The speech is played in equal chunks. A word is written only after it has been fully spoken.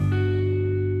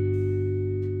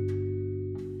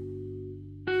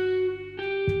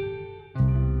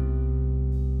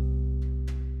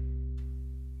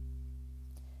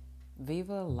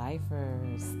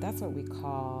lifers. That's what we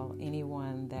call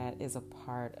anyone that is a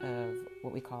part of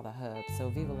what we call the hub. So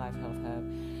Viva Life Health Hub.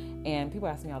 And people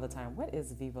ask me all the time, what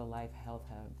is Viva Life Health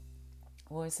Hub?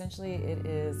 Well, essentially it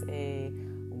is a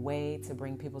way to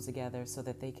bring people together so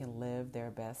that they can live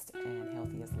their best and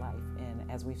healthiest life.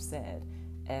 And as we've said,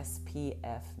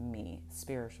 SPF me,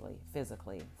 spiritually,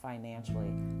 physically, financially,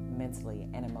 mentally,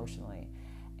 and emotionally.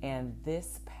 And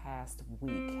this past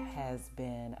week has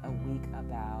been a week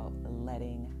about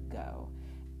letting go.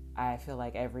 I feel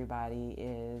like everybody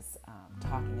is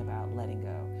talking about letting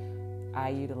go. I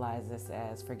utilize this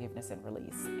as forgiveness and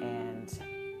release. And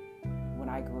when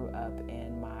I grew up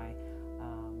in my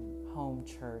home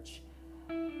church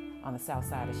on the south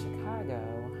side of Chicago,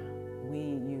 we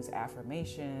use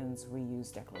affirmations, we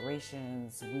use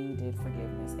declarations, we did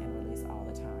forgiveness and release all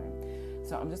the time.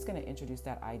 So I'm just going to introduce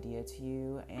that idea to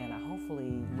you, and hopefully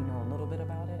you know a little bit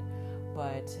about it.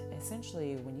 But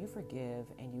essentially, when you forgive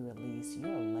and you release, you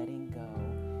are letting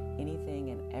go anything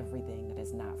and everything that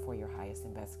is not for your highest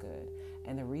and best good.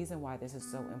 And the reason why this is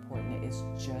so important is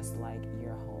just like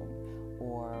your home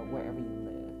or wherever you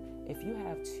live. If you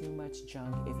have too much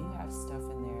junk, if you have stuff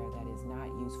in there that is not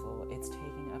useful, it's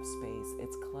taking up space,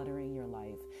 it's cluttering your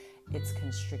life, it's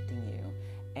constricting you,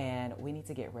 and we need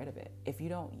to get rid of it. If you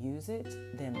don't use it,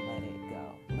 then let it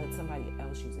go. Let somebody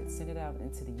else use it. Send it out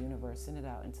into the universe, send it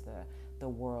out into the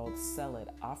world, sell it,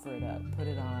 offer it up, put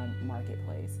it on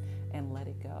Marketplace, and let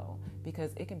it go.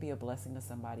 Because it can be a blessing to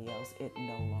somebody else. It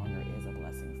no longer is a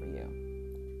blessing for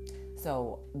you.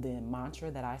 So the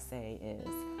mantra that I say is,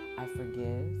 I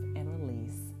forgive and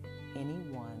release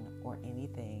anyone or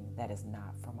anything that is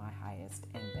not for my highest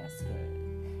and best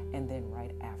good. And then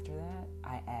right after that,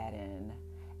 I add in,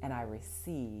 and I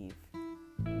receive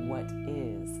what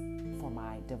is for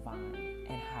my divine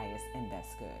and highest and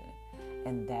best good.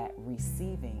 And that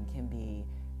receiving can be,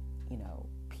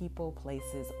 people,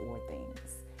 places, or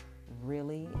things.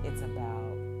 Really, it's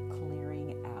about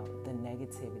clearing out the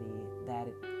negativity that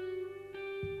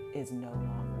is no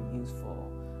longer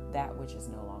useful, that which is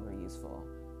no longer useful,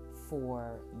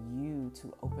 for you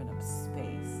to open up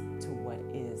space to what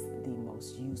is the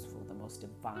most useful, the most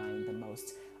divine, the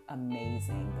most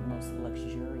amazing, the most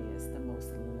luxurious, the most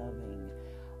loving,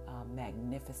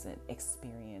 magnificent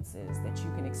experiences that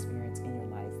you can experience in your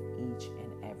life each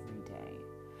and every day.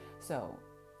 So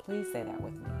please say that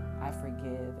with me. I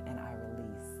forgive and I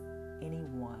release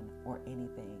anyone or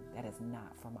anything that is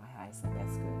not for my highest and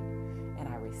best good. And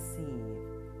I receive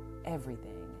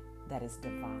everything that is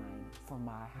divine for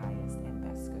my highest and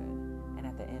best good. And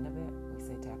at the end of it, we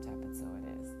say tap, tap, and so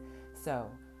it is. So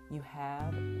you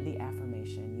have the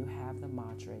affirmation, you have the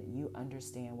mantra, you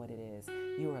understand what it is,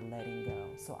 you are letting go.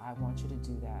 So I want you to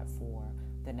do that for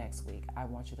the next week. I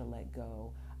want you to let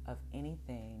go of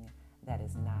anything that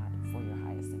is not for your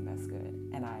highest and best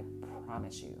good. And I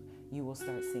promise you, you will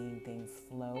start seeing things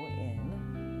flow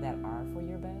in that are for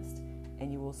your best,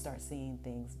 and you will start seeing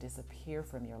things disappear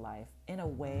from your life in a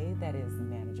way that is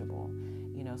manageable.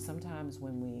 Sometimes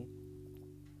when we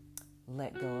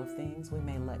let go of things, we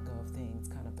may let go of things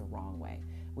kind of the wrong way.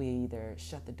 We either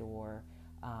shut the door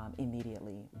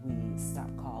immediately, we stop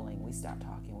calling, we stop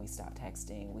talking, we stop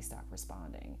texting, we stop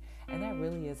responding. And that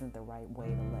really isn't the right way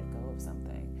to let go of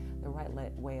something. The right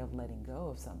way of letting go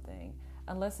of something,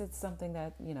 unless it's something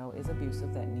that, is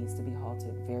abusive, that needs to be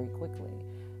halted very quickly.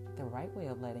 The right way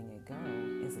of letting it go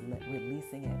is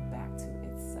releasing it back to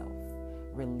itself,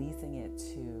 releasing it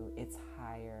to its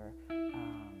higher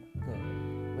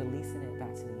good, releasing it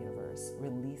back to the universe,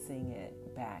 releasing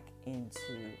it back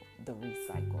into the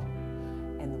recycle.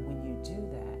 And when you do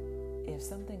that, if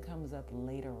something comes up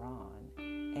later on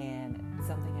and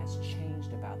something has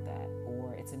changed about that,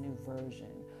 or it's a new version,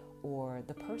 or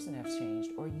the person has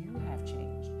changed, or you have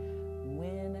changed,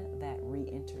 when that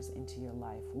re-enters into your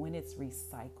life, when it's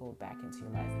recycled back into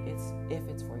your life, if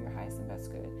it's for your highest and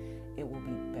best good, it will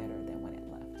be better than when it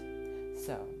left.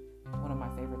 So, one of my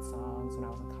favorite songs when I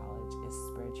was in college is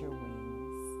Spread Your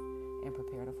Wings and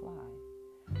Prepare to Fly.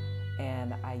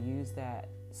 And I used that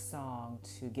song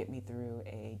to get me through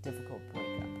a difficult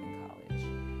breakup in college.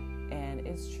 And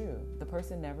it's true, the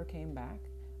person never came back,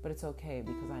 but it's okay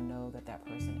because I know that that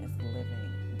person is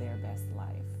living their best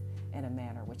life in a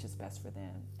manner which is best for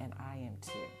them, and I am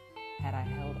too. Had I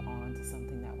held on to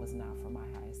something that was not for my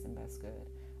highest and best good,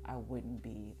 I wouldn't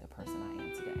be the person I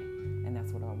am today. And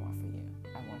that's what I want for you.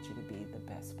 I want you to be the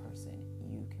best person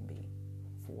you can be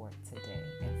for today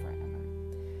and forever.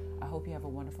 I hope you have a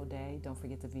wonderful day. Don't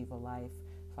forget to Viva Life.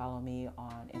 Follow me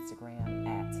on Instagram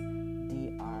at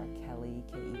drkelly,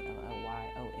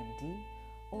 KELLYOMD,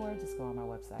 or just go on my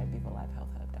website,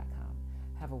 vivalifehealthhub.com.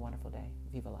 Have a wonderful day.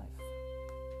 Viva Life.